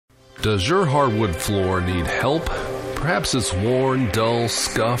Does your hardwood floor need help? Perhaps it's worn, dull,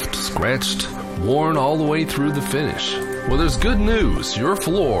 scuffed, scratched, worn all the way through the finish. Well, there's good news. Your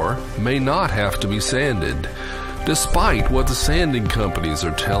floor may not have to be sanded, despite what the sanding companies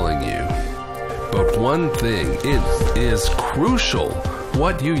are telling you. But one thing, it is crucial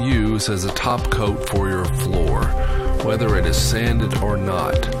what you use as a top coat for your floor, whether it is sanded or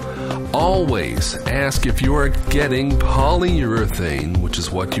not. Always ask if you are getting polyurethane, which is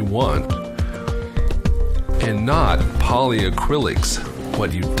what you want, and not polyacrylics,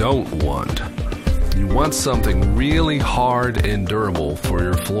 what you don't want. You want something really hard and durable for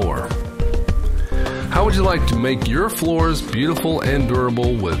your floor. How would you like to make your floors beautiful and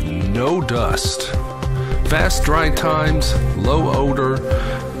durable with no dust? Fast dry times, low odor,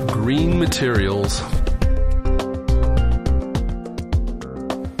 green materials,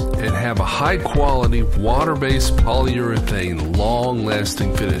 and have a high-quality, water-based polyurethane,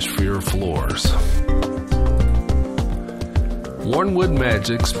 long-lasting finish for your floors. Worn Wood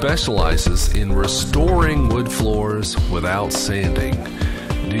Magic specializes in restoring wood floors without sanding.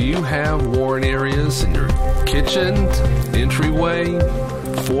 Do you have worn areas in your kitchen, entryway,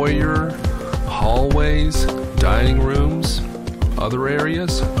 foyer, hallways, dining rooms, other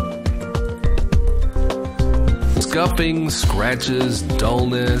areas? Scuffing, scratches,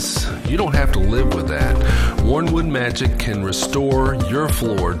 dullness, you don't have to live with that. Worn Wood Magic can restore your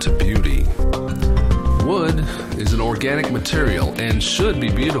floor to beauty. Wood is an organic material and should be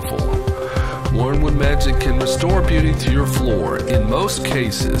beautiful. Worn Wood Magic can restore beauty to your floor in most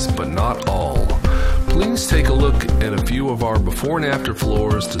cases, but not all. Please take a look at a few of our before and after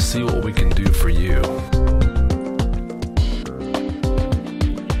floors to see what we can do for you.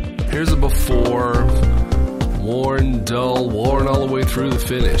 Here's a before. Worn, dull, worn all the way through the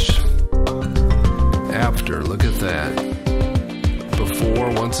finish. After, look at that. Before,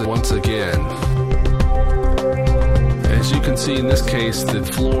 once again. As you can see in this case, the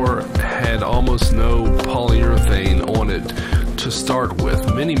floor had almost no polyurethane on it to start with.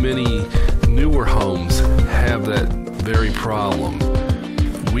 Many newer homes have that very problem.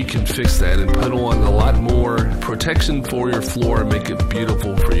 We can fix that and put on a lot more protection for your floor and make it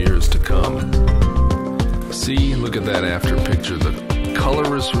beautiful for years to come. See, look at that after picture. The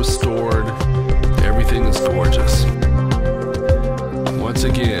color is restored. Everything is gorgeous. Once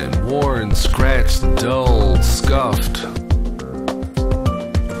again, worn, scratched, dull, scuffed.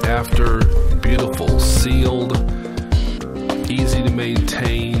 After, beautiful, sealed, easy to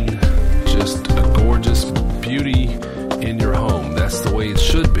maintain, just a gorgeous beauty in your home. That's the way it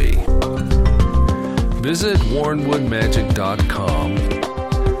should be. Visit wornwoodmagic.com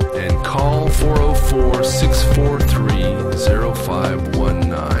and call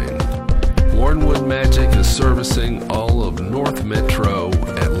 404-643-0519. Worn Wood Magic is servicing all of North Metro,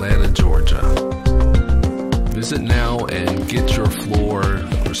 Atlanta, Georgia. Visit now and get your floor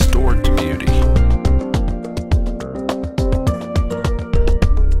restored to beauty.